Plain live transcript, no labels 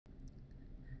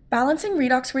Balancing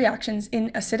redox reactions in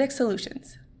acidic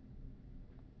solutions.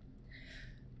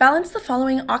 Balance the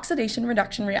following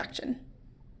oxidation-reduction reaction.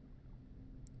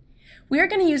 We are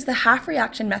going to use the half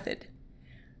reaction method.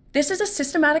 This is a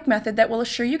systematic method that will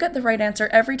assure you get the right answer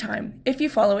every time if you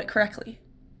follow it correctly.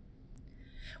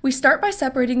 We start by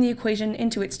separating the equation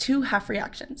into its two half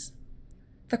reactions.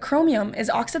 The chromium is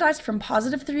oxidized from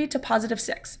 +3 to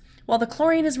 +6, while the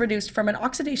chlorine is reduced from an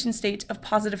oxidation state of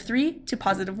 +3 to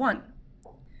 +1.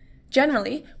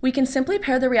 Generally, we can simply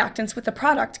pair the reactants with the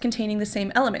product containing the same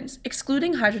elements,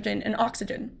 excluding hydrogen and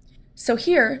oxygen. So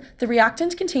here, the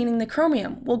reactant containing the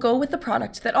chromium will go with the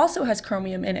product that also has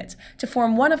chromium in it to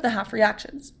form one of the half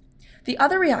reactions. The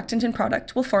other reactant and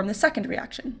product will form the second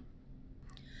reaction.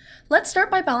 Let's start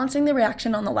by balancing the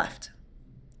reaction on the left.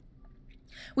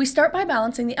 We start by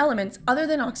balancing the elements other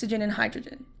than oxygen and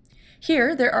hydrogen.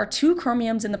 Here, there are 2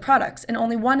 chromiums in the products and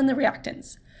only 1 in the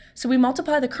reactants, so we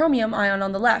multiply the chromium ion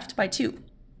on the left by 2.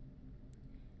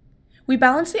 We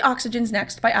balance the oxygens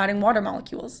next by adding water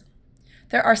molecules.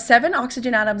 There are 7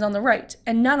 oxygen atoms on the right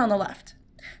and none on the left,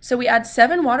 so we add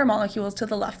 7 water molecules to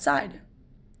the left side.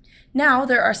 Now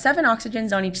there are 7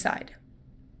 oxygens on each side.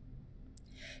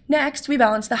 Next, we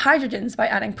balance the hydrogens by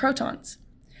adding protons.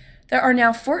 There are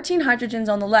now 14 hydrogens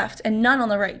on the left and none on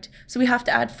the right, so we have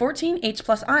to add 14 H+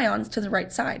 ions to the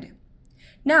right side.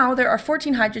 Now there are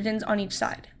 14 hydrogens on each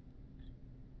side.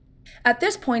 At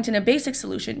this point in a basic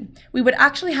solution, we would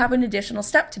actually have an additional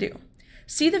step to do.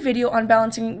 See the video on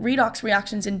balancing redox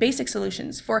reactions in basic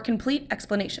solutions for a complete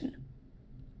explanation.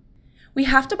 We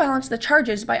have to balance the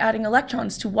charges by adding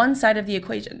electrons to one side of the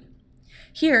equation.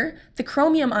 Here, the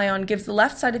chromium ion gives the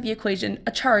left side of the equation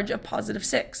a charge of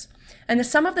 +6, and the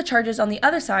sum of the charges on the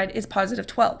other side is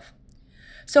 +12.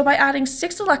 So by adding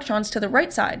 6 electrons to the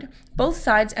right side, both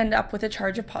sides end up with a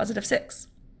charge of +6.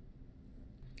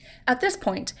 At this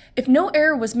point, if no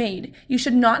error was made, you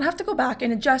should not have to go back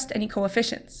and adjust any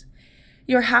coefficients.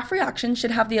 Your half reaction should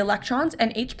have the electrons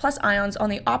and H+ ions on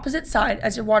the opposite side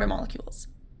as your water molecules.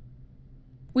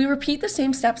 We repeat the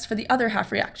same steps for the other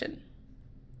half reaction.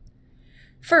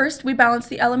 First, we balance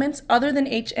the elements other than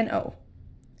H and O.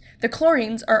 The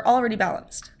chlorines are already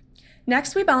balanced.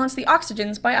 Next, we balance the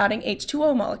oxygens by adding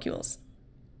H2O molecules.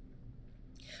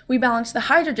 We balance the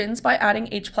hydrogens by adding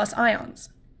H+ ions.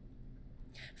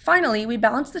 Finally, we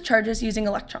balance the charges using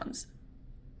electrons.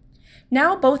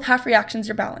 Now both half reactions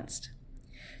are balanced.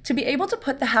 To be able to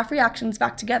put the half reactions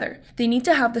back together, they need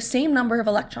to have the same number of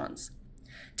electrons.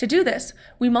 To do this,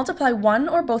 we multiply one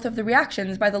or both of the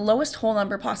reactions by the lowest whole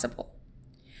number possible.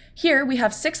 Here we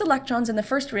have 6 electrons in the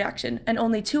first reaction and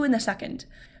only 2 in the second,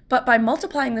 but by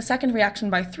multiplying the second reaction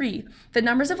by 3, the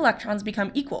numbers of electrons become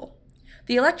equal.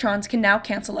 The electrons can now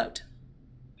cancel out.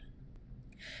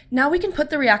 Now we can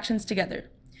put the reactions together.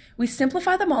 We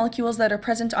simplify the molecules that are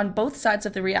present on both sides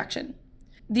of the reaction.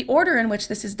 The order in which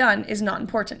this is done is not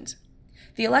important.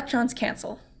 The electrons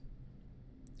cancel.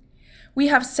 We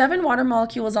have 7 water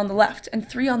molecules on the left and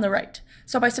 3 on the right,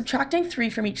 so by subtracting 3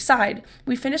 from each side,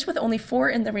 we finish with only 4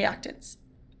 in the reactants.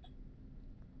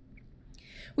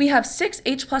 We have 6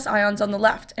 H+ ions on the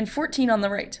left and 14 on the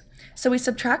right, so we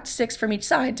subtract 6 from each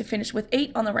side to finish with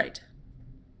 8 on the right.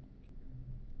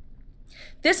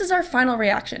 This is our final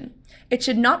reaction. It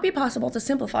should not be possible to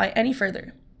simplify any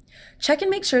further. Check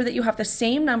and make sure that you have the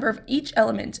same number of each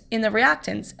element in the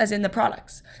reactants as in the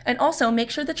products, and also make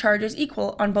sure the charge is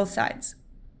equal on both sides.